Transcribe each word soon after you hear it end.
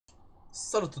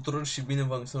Salut tuturor și bine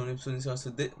v-am găsit la un episod din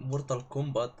seria de Mortal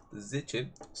Kombat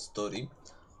 10 Story.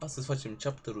 Astăzi facem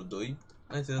chapterul 2.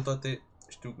 Înainte de toate,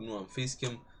 știu că nu am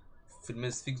facecam,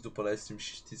 filmez fix după livestream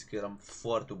și știți că eram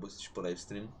foarte obosit și pe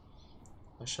livestream.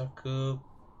 Așa că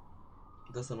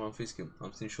de asta nu am facecam.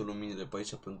 Am ținut și o luminile pe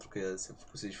aici pentru că se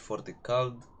făcuse și foarte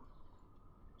cald.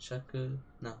 Așa că,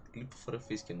 na, clip fără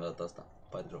facecam de data asta,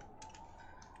 pare rău.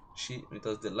 Și nu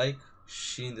uitați de like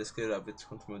și în descriere aveți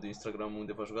contul meu de Instagram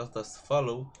unde vă jucați, dați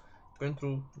follow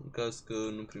pentru în caz că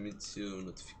nu primiți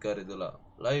notificare de la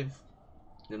live,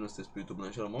 de nu sunteți pe YouTube în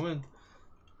acel moment,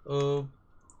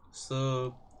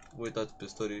 să vă uitați pe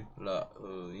story la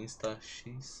Insta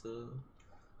și să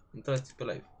intrați pe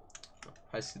live.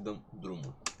 Hai să dăm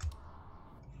drumul.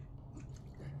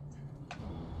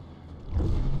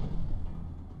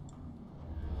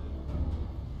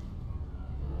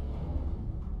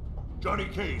 Johnny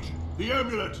Cage, the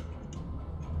amulet!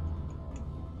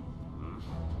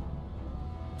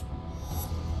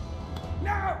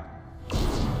 No!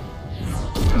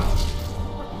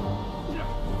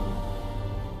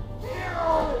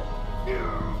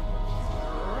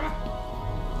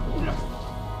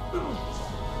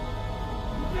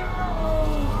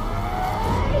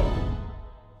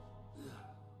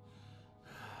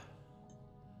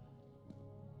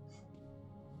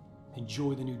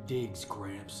 Enjoy the new digs,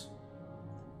 Gramps.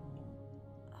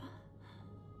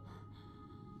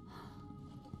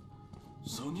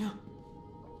 Sonia?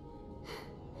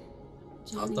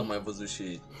 Asta am mai văzut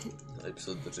și la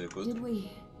episodul trecut. Did we?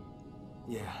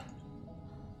 Yeah,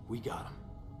 we got him.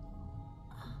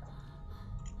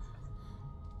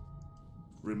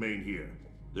 Remain here.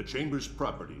 The Chamber's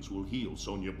properties will heal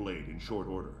Sonya Blade in short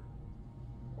order.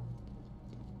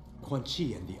 Quan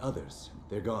Chi and the others,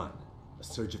 they're gone. A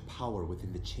surge of power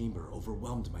within the chamber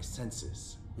overwhelmed my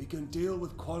senses. We can deal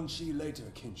with Quan Chi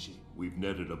later, Kinshi. We've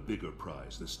netted a bigger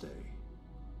prize this day.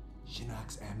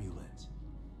 Shinnok's amulet.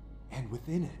 And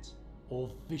within it,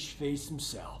 Old fish face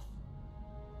himself.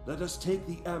 Let us take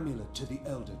the amulet to the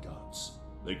Elder Gods.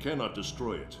 They cannot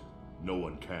destroy it. No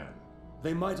one can.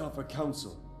 They might offer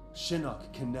counsel.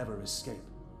 Shinnok can never escape.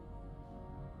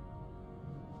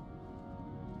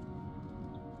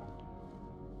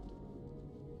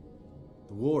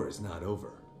 the war is not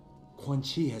over. Quan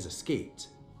Chi has escaped.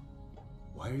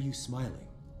 Why are you smiling?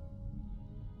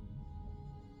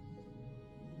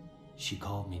 She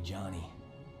called me Johnny.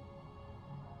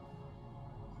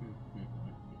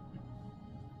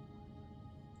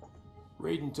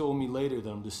 Raiden told me later that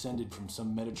I'm descended from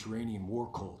some Mediterranean war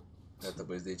cult.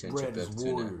 Bred as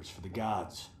warriors for the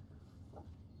gods.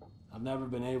 I've never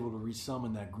been able to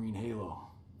resummon that green halo.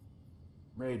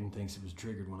 Raiden thinks it was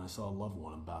triggered when I saw a loved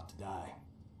one about to die.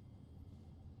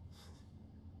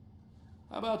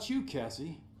 How about you,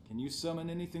 Cassie? Can you summon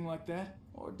anything like that?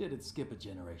 Or did it skip a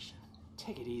generation?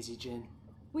 Take it easy, Jin.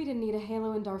 We didn't need a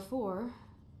halo in Darfur,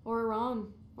 or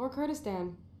Iran, or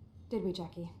Kurdistan. Did we,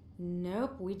 Jackie?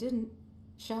 Nope, we didn't.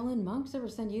 Shaolin monks ever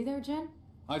send you there, Jen?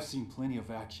 I've seen plenty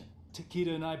of action.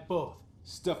 Takeda and I both.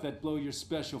 Stuff that blow your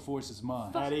special forces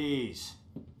mind. At ease.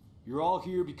 You're all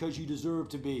here because you deserve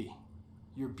to be.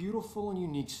 You're beautiful and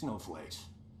unique snowflakes.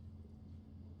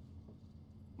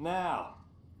 Now,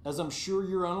 as I'm sure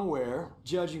you're unaware,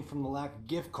 judging from the lack of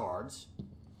gift cards,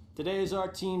 today is our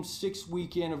team's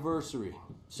 6-week anniversary.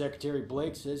 Secretary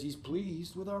Blake says he's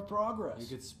pleased with our progress. You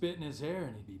could spit in his hair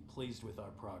and he'd be pleased with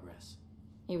our progress.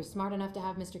 He was smart enough to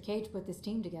have Mr. Cage put this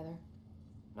team together.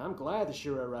 I'm glad the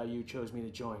Shura Ryu chose me to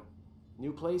join.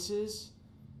 New places,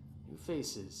 new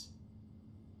faces.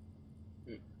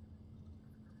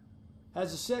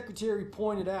 As the secretary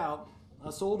pointed out,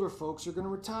 us older folks are going to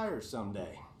retire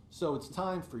someday. So it's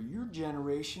time for your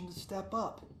generation to step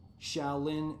up.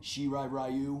 Shaolin, Shirai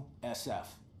Ryu, SF.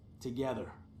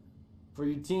 Together. For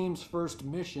your team's first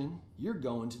mission, you're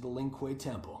going to the Lingque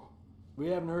Temple. We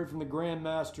haven't heard from the Grand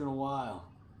Master in a while,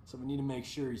 so we need to make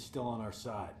sure he's still on our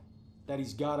side. That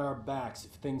he's got our backs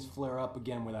if things flare up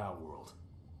again with Outworld.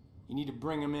 You need to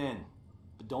bring him in,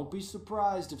 but don't be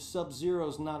surprised if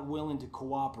Sub-Zero's not willing to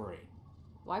cooperate.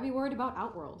 Why be worried about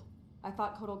Outworld? I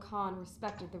thought Kotal Khan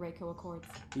respected the Reiko Accords.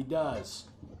 He does,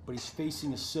 but he's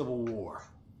facing a civil war.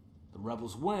 The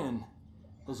rebels win,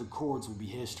 those accords will be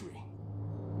history.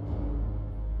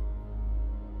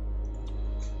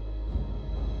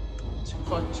 Ce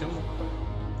facem?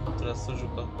 Trebuie să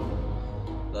jucăm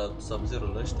la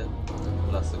Sub-Zero-ul ăștia.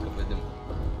 Lasă că vedem.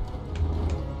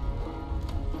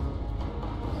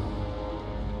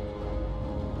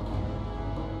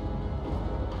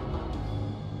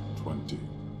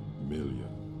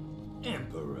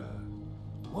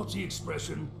 What's the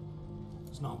expression?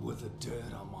 It's not worth the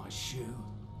dirt on my shoe.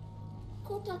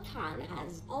 Kotal Khan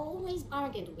has always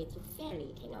bargained with you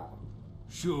fairly, you know.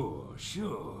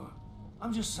 Sure.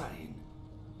 I'm just saying.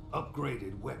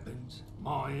 Upgraded weapons,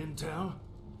 my intel,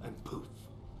 and poof.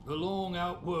 The long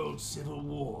outworld civil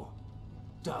war.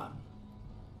 Done.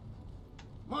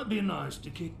 Might be nice to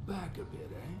kick back a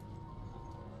bit, eh?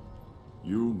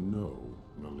 You know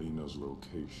Melina's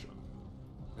location.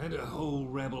 And a whole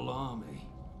rebel army.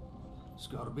 It's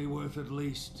gotta be worth at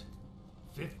least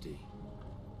 50.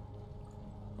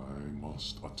 I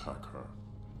must attack her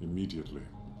immediately.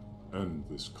 End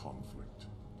this conflict.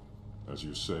 As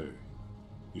you say,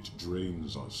 it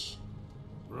drains us.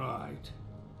 Right.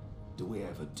 Do we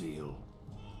have a deal?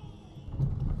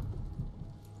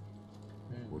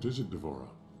 What is it, Devora?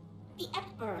 The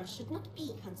Emperor should not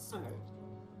be concerned.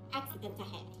 Accident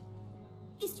ahead.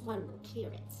 This one will clear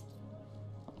it.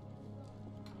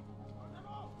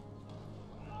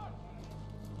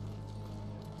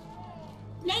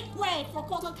 Make way for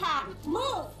Kotal Khan!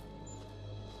 Move!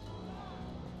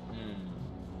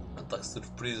 Atac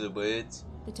surpriză, băieți.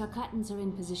 The Tarkatans are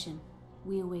in position.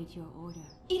 We await your order.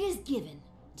 It is given,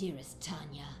 dearest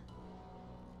Tanya.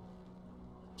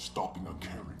 Stopping a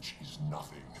carriage is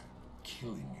nothing.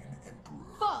 Killing an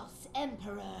emperor False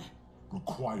Emperor!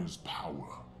 requires power.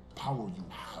 Power you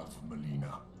have,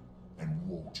 Melina, and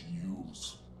won't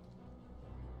use.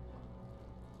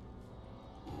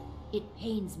 It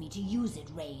pains me to use it,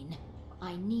 Rain.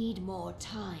 I need more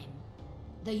time.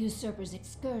 The usurper's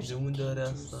excursion came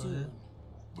too soon.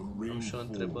 The rain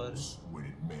falls when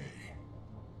it may.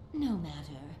 No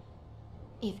matter.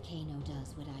 If Kano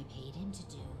does what I paid him to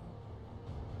do.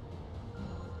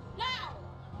 Now!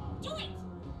 Do it!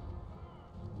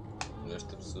 Nu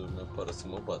aștept să neapărat să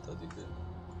mă bată, adică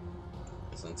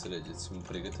să înțelegeți, mă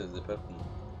pregătesc de pe acum.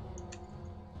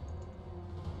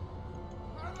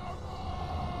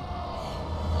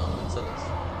 Am înțeles.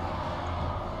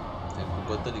 E cu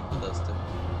bătălii cu de-astea.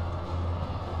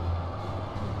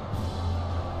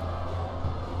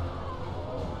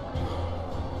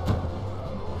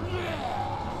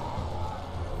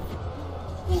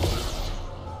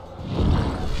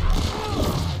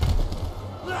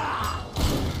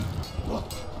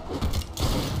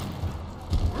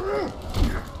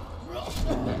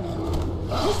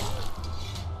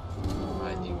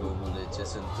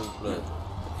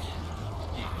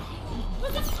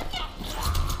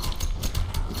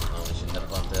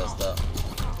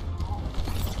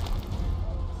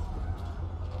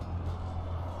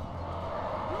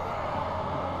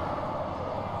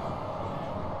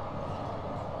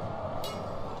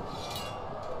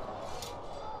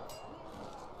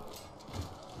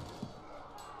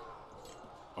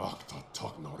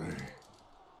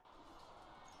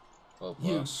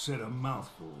 You said a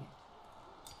mouthful.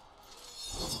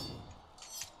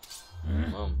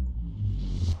 Mam.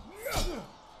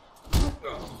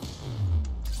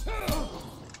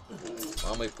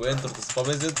 Mamă, e cu enter, să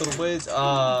spamezi enter, băieți.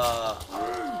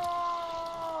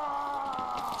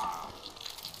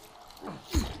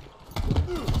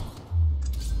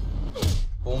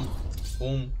 Pum,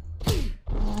 pum,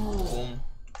 pum.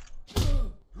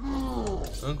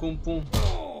 Încă un pum.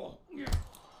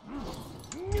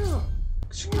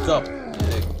 Și cap,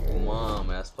 direct.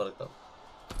 Mamă, i-a spart cap.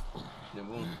 E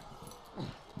bun.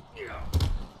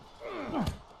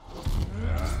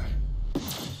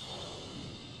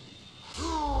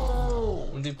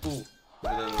 Unde-i pu?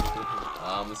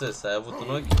 Am înțeles, ai avut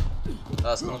un ochi?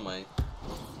 Lasă, nu mai ai.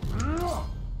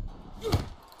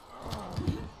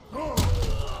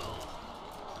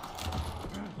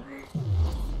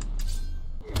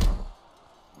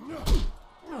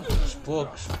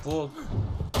 Șpoc, șpoc.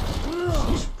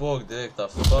 Șpoc direct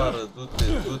afară,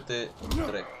 du-te,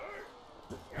 direct.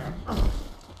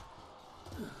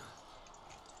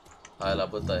 Hai la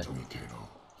bătaie.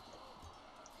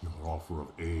 Your offer of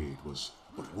aid was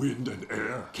but wind and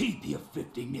air. Keep your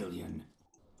 50 million.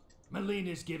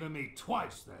 Melina's given me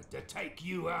twice that to take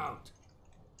you out.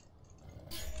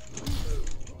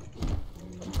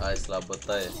 Hai la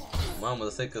bătaie. Mamă,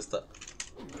 dar stai că ăsta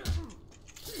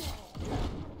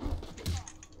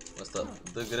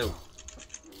dă greu.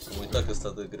 Am uitat că ăsta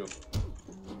dă greu.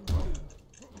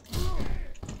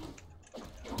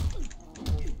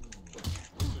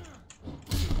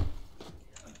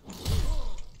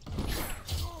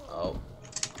 Au.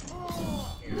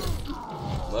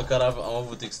 Măcar am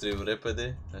avut extrem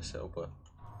repede. Așa, opa.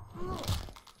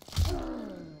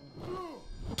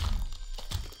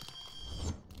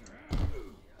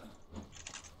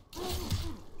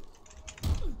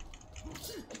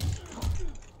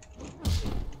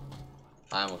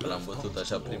 Hai mă, că l-am bătut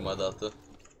așa prima dată.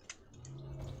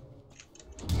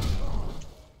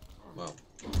 Mamă.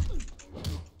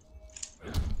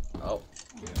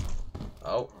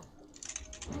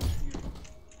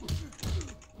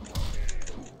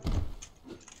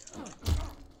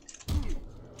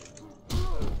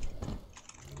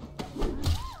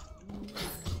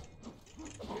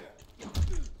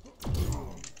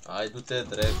 Hai, du-te,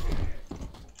 drept.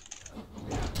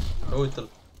 Uite-l.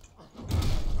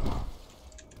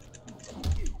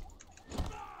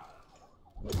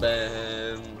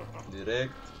 Bam!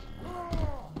 Direct.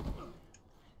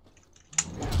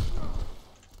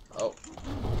 Au.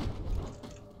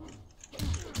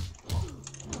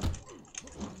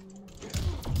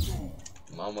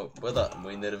 Mamă, bă, da,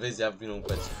 mă enervez, ia vină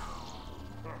încoace.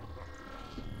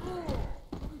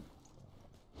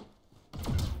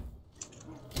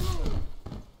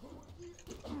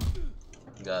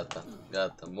 Gata,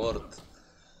 gata, mort.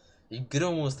 E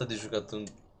greu, mă, ăsta de jucat în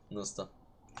ăsta.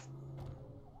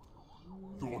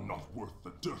 You're not worth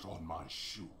the dirt on my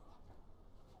shoe.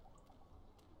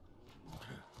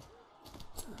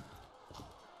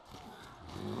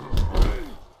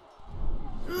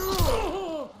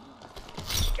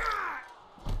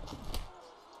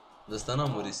 De ăsta n-a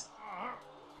murit.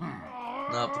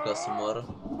 N-a apucat să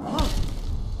moară.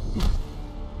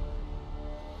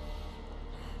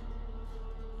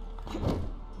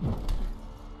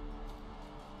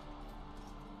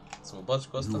 Să mă baci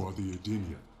cu asta? You are the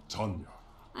Edenian, Tanya.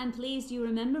 I'm pleased you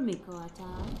remember me,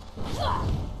 Koatai.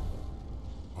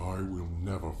 I will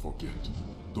never forget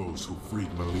those who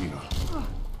freed Melina.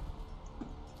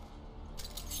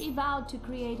 She vowed to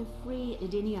create a free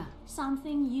Edenia,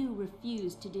 something you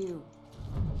refused to do.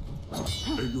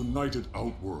 A united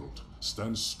Outworld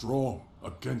stands strong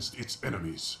against its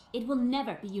enemies. It will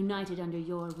never be united under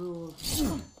your rule.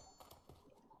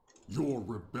 Your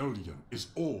rebellion is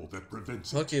all that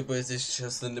prevents it. Ok, băieți,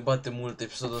 deci să ne batem mult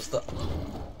episodul ăsta.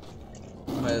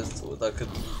 Mai ales dacă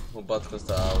mă bat cu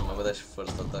ăsta, mă vedea și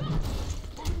first attack.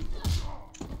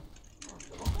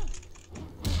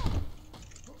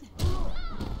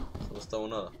 Să stau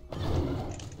în ăla.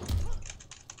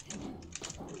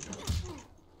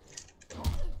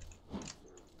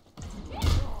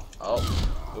 Au,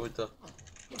 uite.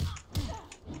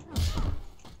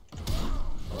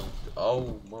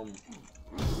 Au, mamă.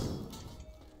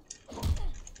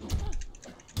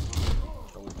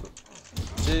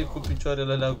 Ce cu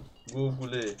picioarele alea,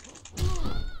 gogule?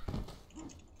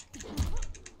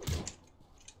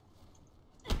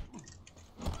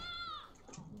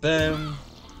 Bam!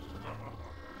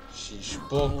 Și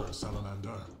șpoc.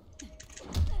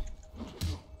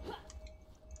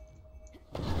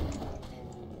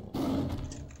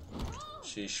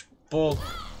 Și șpoc.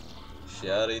 Și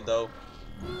iar îi dau.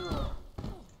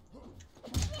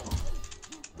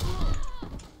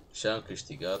 Și am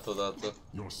câștigat odată.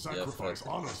 Ia frate.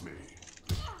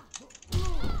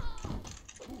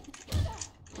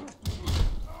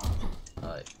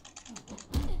 Hai.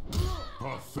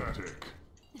 Pathetic.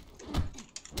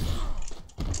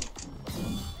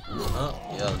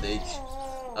 Ah, ia de aici.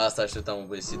 Asta așteptam,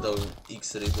 băi, să-i dau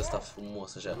X-ray de ăsta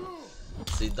frumos, așa.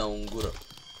 Să-i dau în gură.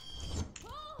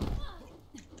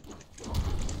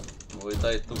 Mă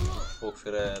uitai tu cu foc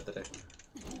firea aia direct.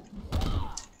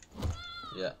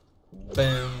 Ia.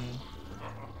 Bam!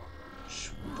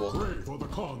 Șpoc.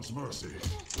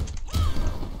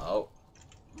 Au.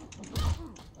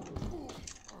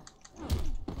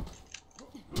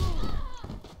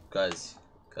 Cazi.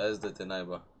 Cazi de-te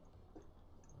naiba.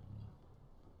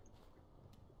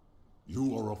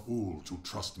 You are a fool to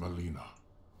trust Melina.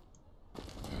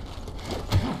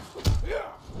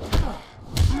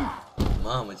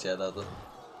 Mamă, ce a dat-o.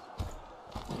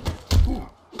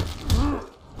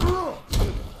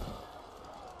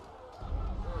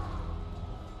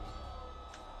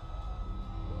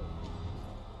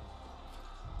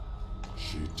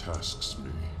 She tasks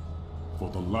me for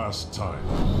the last time.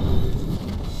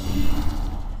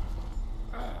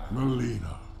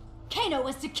 Melina. Kano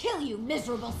was to kill you,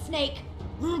 miserable snake!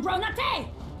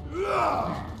 Ronate!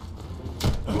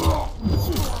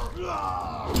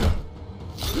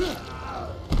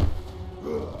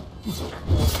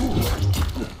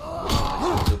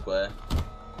 Ce cu aia?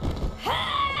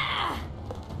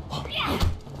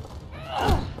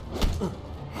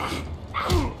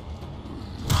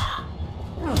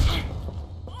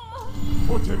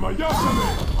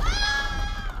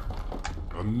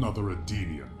 Another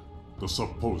Edenian, the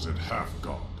supposed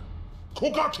half-god.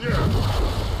 Kogatir!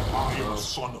 I am a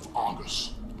son of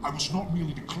Argus. I was not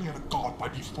merely declared a god by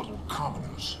befuddled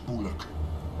commoners, Bullock.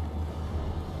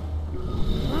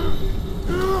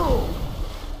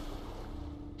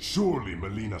 Surely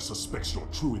Melina suspects your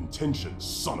true intentions,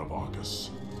 son of Argus.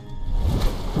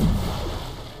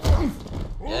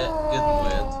 Yeah, get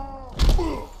băiat.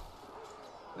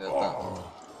 Gata.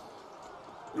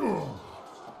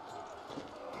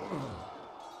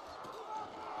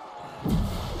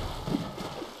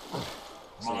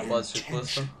 My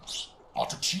intentions are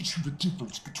to teach you the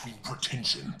difference between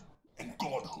pretension and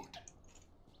godhood.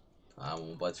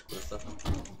 Mă baci cu ăsta.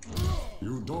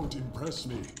 You don't impress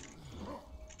me.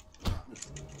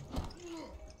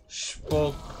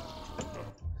 Șpoc.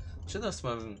 Ce da să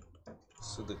mai avem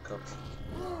sus de cap?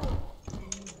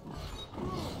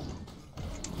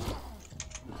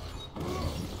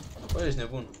 Băi, ești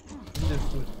nebun. Unde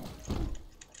furi?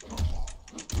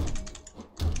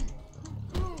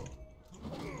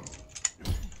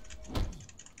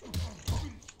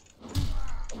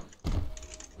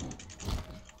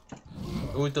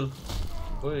 Uite-l.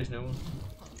 Băi, ești nebun.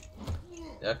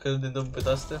 Ia că ne dăm pe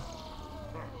astea.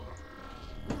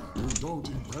 You don't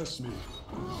impress me.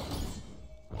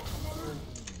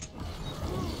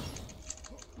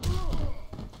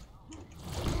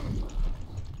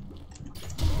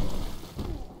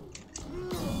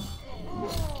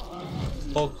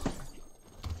 Foc.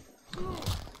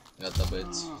 Gata,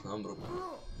 băieți, am rupt.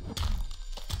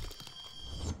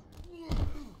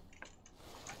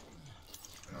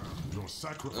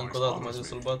 Încă o dată mai trebuie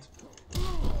să-l bat.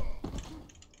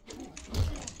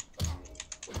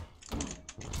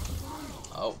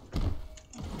 Au.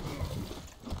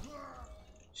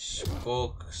 Și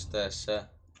foc, stai așa.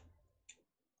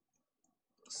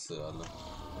 Sălă.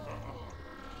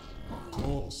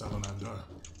 Call, Salamander.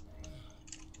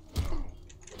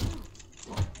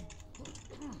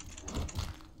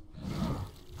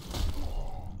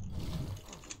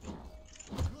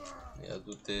 Ia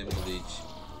du-te, mă, de aici.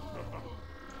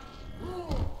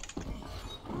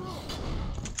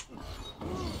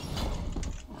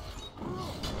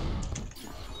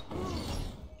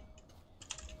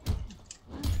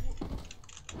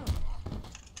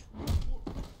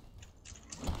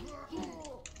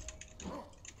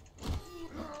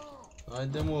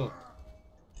 Haide, mă.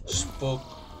 Șpoc.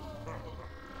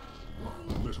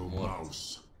 Little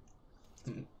mouse.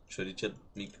 Șoricel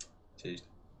mic. Ce ești?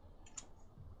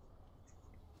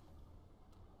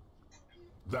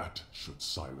 That should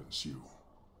silence you.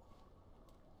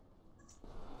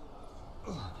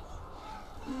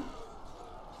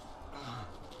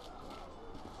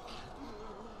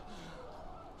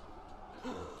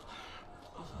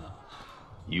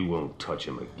 You won't touch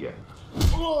him again.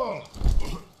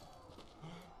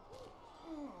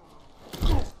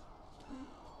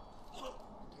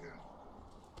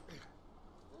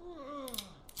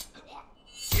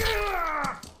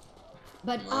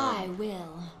 But I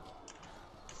will.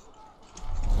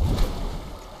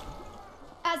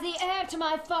 As the heir to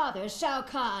my father, Shao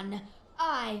Kahn,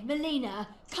 I, Melina,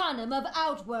 Khanum of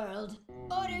Outworld,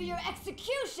 order your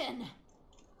execution!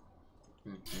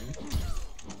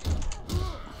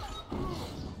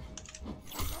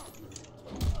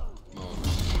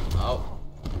 Au.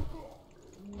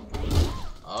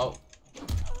 Au.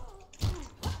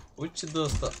 Uite ce dă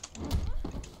ăsta.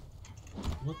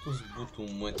 Mă, tu zbutul,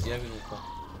 mă, ia vin încă.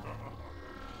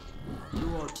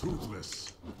 You are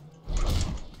toothless.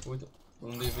 Uite,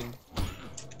 unde vin?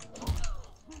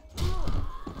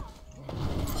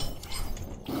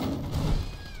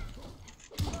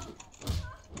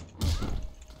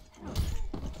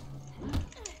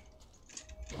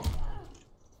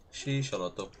 Și și-a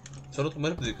luat-o. Și-a luat-o mai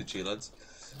repede decât ceilalți.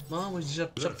 Mamă, și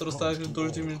deja chapterul ăsta are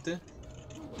 20 de minute.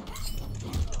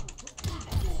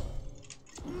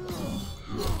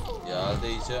 Ia-l de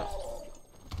aici.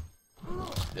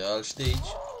 Ia-l și de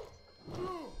aici.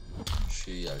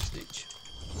 Și ia-l și de aici.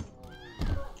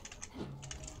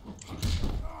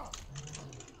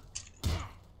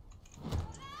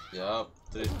 Ia,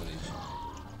 treci până aici.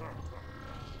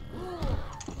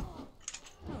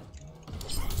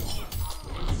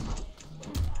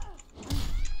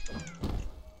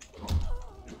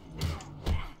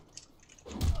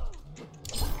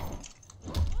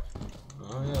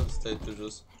 Ia, stai pe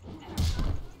jos.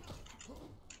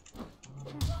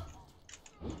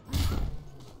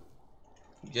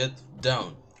 Get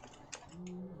down,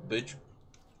 bitch.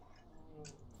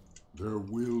 There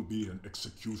will be an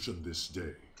execution this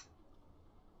day.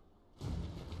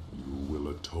 You will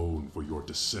atone for your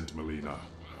descent, Melina.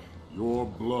 Your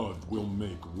blood will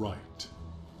make right.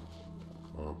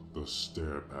 Up the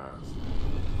stair path,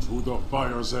 to the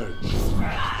fire's edge.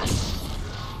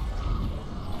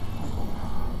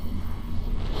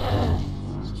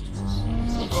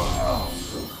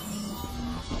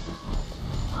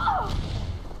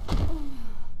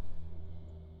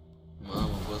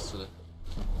 Mamă, bossule.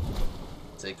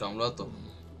 Ți-ai cam luat-o.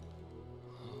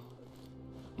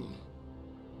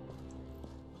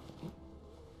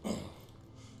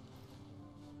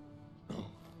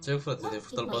 Ce-ai frate, te-ai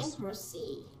făcut albastru?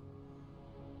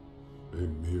 A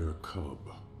mere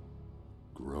cub,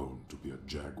 grown to be a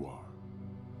jaguar.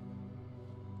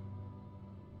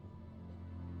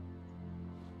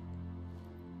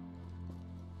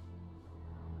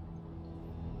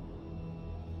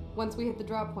 Once we hit the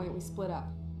drop point, we split up.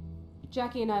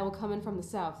 Jackie and I will come in from the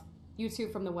south, you two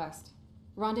from the west.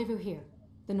 Rendezvous here,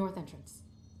 the north entrance.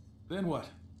 Then what?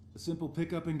 A simple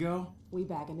pick up and go? We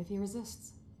bag him if he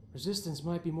resists. Resistance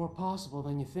might be more possible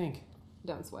than you think.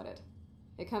 Don't sweat it.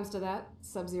 It comes to that,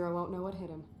 Sub-Zero won't know what hit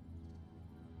him.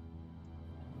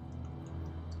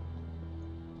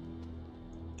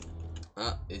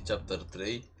 E chapter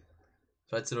 3.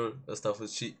 Fraților, ăsta a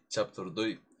fost și chapter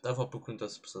 2. Dacă v-a plăcut, nu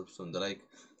uitați să apăsați butonul de like.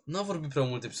 N-am vorbit prea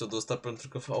mult episodul ăsta pentru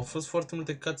că au fost foarte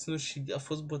multe cutscene-uri și a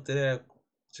fost bătălia aia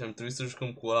și am trebuit să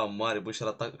jucăm cu ăla mare, bă, și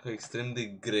atacă extrem de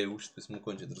greu și trebuie să mă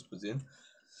concentrez puțin.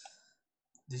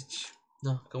 Deci,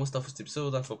 da, cam asta a fost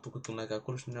episodul. Dacă v-a plăcut, un like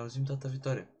acolo și ne auzim data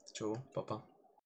viitoare. Ceau, pa, pa!